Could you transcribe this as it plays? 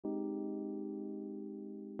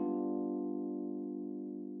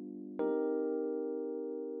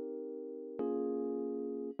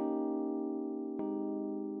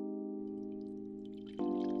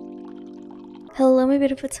Hello my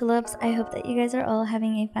beautiful tulips, I hope that you guys are all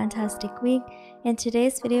having a fantastic week. In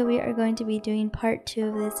today's video we are going to be doing part 2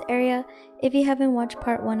 of this area. If you haven't watched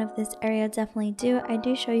part 1 of this area, definitely do. I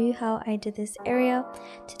do show you how I did this area.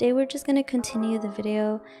 Today we're just going to continue the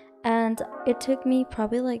video, and it took me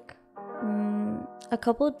probably like a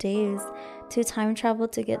couple days to time travel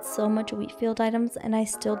to get so much wheat field items, and I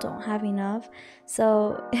still don't have enough.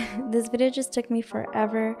 So this video just took me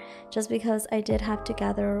forever just because I did have to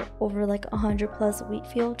gather over like 100 plus wheat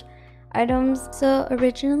field items. So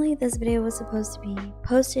originally this video was supposed to be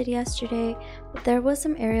posted yesterday, but there was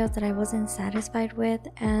some areas that I wasn't satisfied with,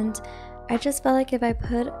 and I just felt like if I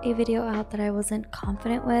put a video out that I wasn't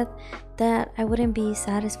confident with, that I wouldn't be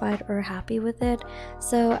satisfied or happy with it.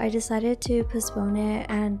 So I decided to postpone it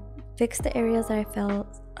and fix the areas that I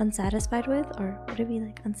felt unsatisfied with, or would it be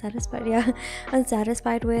like unsatisfied? Yeah,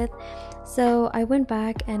 unsatisfied with. So I went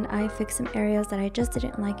back and I fixed some areas that I just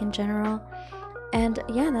didn't like in general. And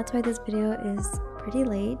yeah, that's why this video is pretty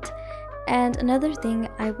late. And another thing,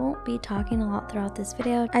 I won't be talking a lot throughout this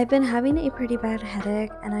video. I've been having a pretty bad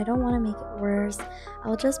headache and I don't want to make it worse.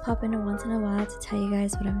 I'll just pop in once in a while to tell you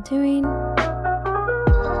guys what I'm doing.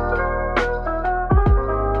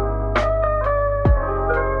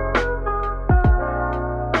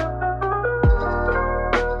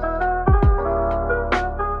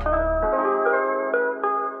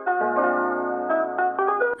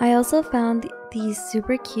 I also found these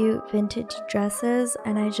super cute vintage dresses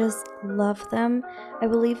and I just love them. I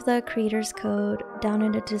will leave the creator's code down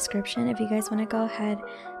in the description if you guys want to go ahead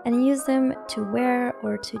and use them to wear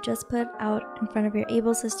or to just put out in front of your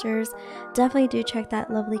able sisters. Definitely do check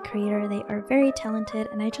that lovely creator. They are very talented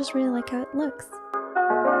and I just really like how it looks.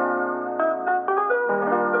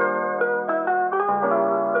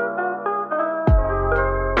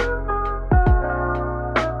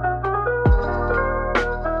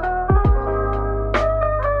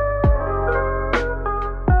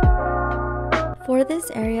 For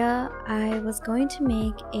this area, I was going to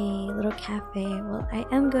make a little cafe. Well, I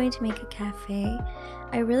am going to make a cafe.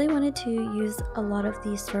 I really wanted to use a lot of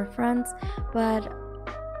these storefronts, but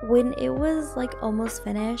when it was like almost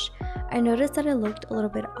finished, I noticed that it looked a little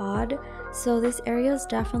bit odd. So this area is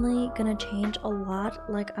definitely gonna change a lot.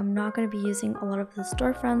 Like, I'm not gonna be using a lot of the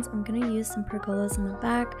storefronts. I'm gonna use some pergolas in the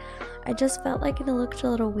back. I just felt like it looked a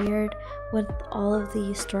little weird with all of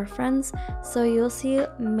the storefronts. So you'll see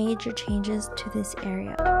major changes to this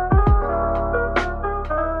area.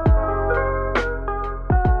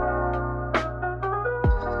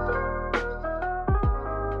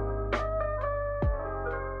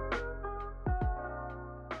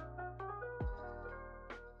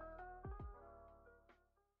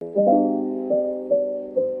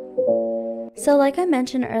 So like I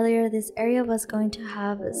mentioned earlier, this area was going to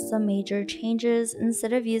have some major changes.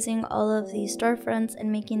 Instead of using all of these storefronts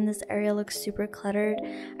and making this area look super cluttered,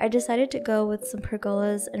 I decided to go with some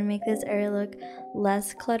pergolas and make this area look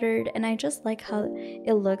less cluttered. And I just like how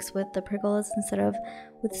it looks with the pergolas instead of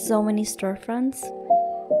with so many storefronts.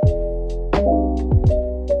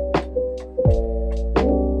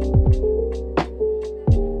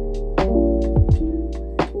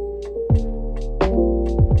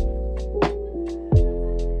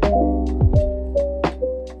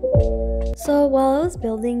 So while I was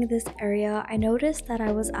building this area, I noticed that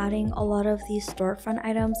I was adding a lot of these storefront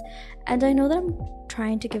items, and I know that I'm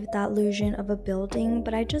trying to give that illusion of a building,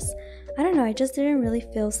 but I don't know, I just didn't really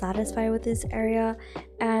feel satisfied with this area,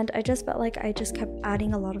 and I just felt like I just kept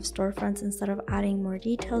adding a lot of storefronts instead of adding more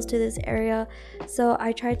details to this area. So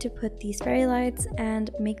I tried to put these fairy lights and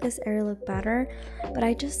make this area look better, but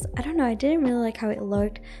I don't know, I didn't really like how it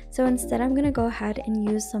looked. So instead I'm gonna go ahead and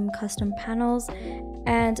use some custom panels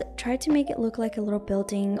and try to make it look like a little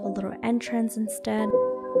building, a little entrance instead.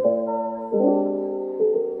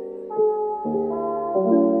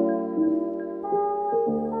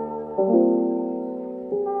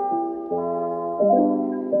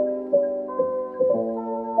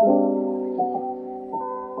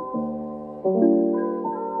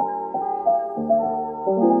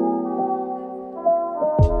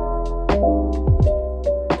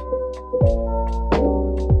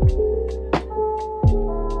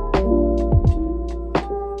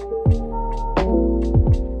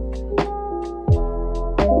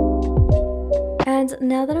 And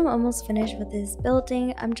now that I'm almost finished with this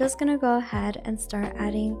building, I'm just gonna go ahead and start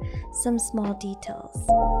adding some small details.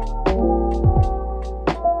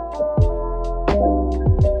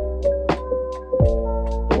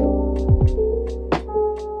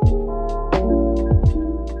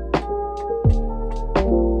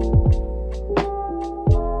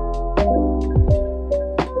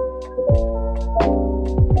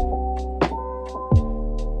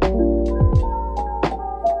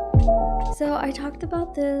 So I talked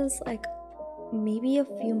about this like maybe a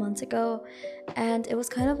few months ago, and it was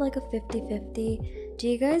kind of like a 50-50. Do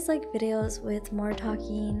you guys like videos with more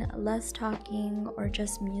talking, less talking, or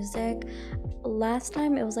just music? Last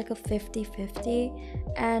time it was like a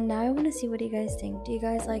 50-50, and now I want to see what you guys think. Do you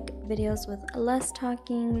guys like videos with less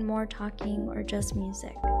talking, more talking, or just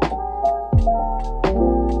music?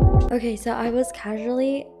 Okay, so I was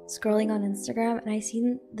casually scrolling on Instagram and I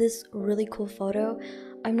seen this really cool photo.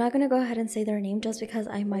 I'm not gonna go ahead and say their name just because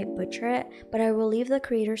I might butcher it, but I will leave the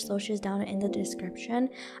creator's socials down in the description.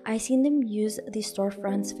 I seen them use the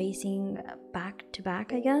storefronts facing back to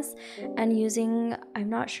back, I guess, and using, I'm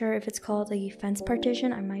not sure if it's called a fence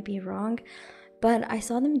partition, I might be wrong, but I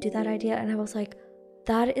saw them do that idea and I was like,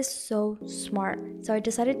 that is so smart. So I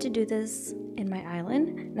decided to do this in my island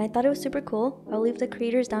and I thought it was super cool. I'll leave the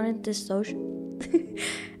creators down in the social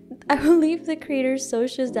I will leave the creators'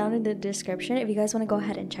 socials down in the description if you guys want to go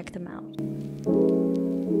ahead and check them out.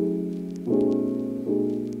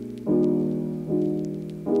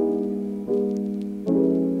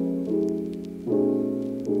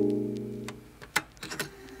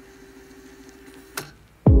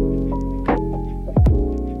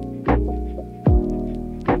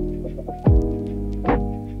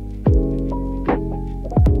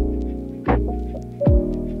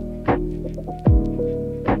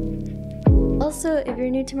 Also, if you're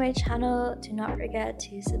new to my channel, do not forget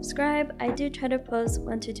to subscribe. I do try to post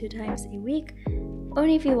 1 to 2 times a week,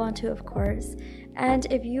 only if you want to, of course. And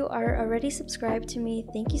if you are already subscribed to me,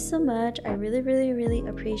 thank you so much. I really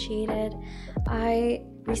appreciate it. I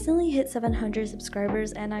recently hit 700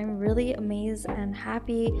 subscribers and I'm really amazed and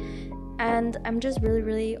happy, and I'm just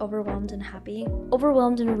really overwhelmed and happy.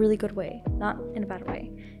 Overwhelmed in a really good way, not in a bad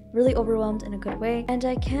way. Really overwhelmed in a good way, and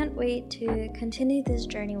I can't wait to continue this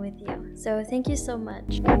journey with you. So thank you so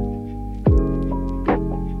much.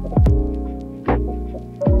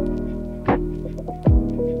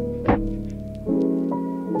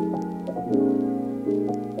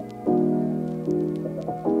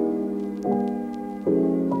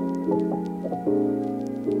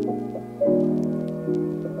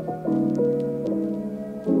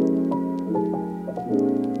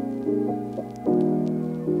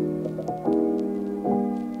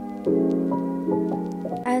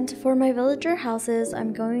 And for my villager houses,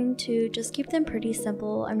 I'm going to just keep them pretty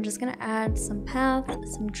simple. I'm just gonna add some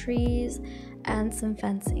paths, some trees, and some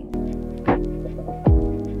fencing.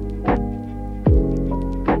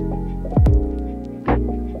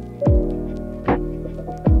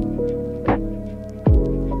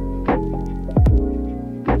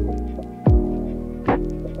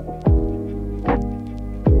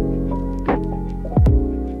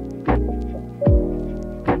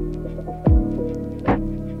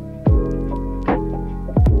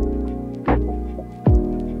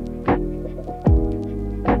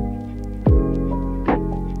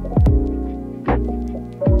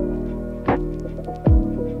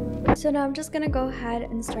 So now I'm just gonna go ahead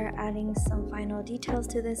and start adding some final details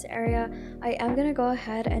to this area. I am gonna go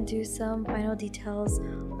ahead and do some final details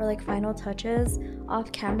or like final touches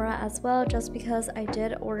off camera as well, just because I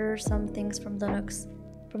did order some things from the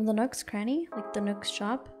Nook's cranny, like the Nook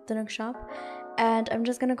shop, and I'm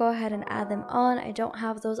just gonna go ahead and add them on. I don't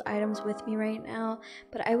have those items with me right now,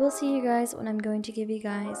 but I will see you guys when I'm going to give you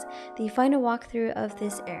guys the final walkthrough of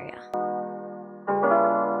this area.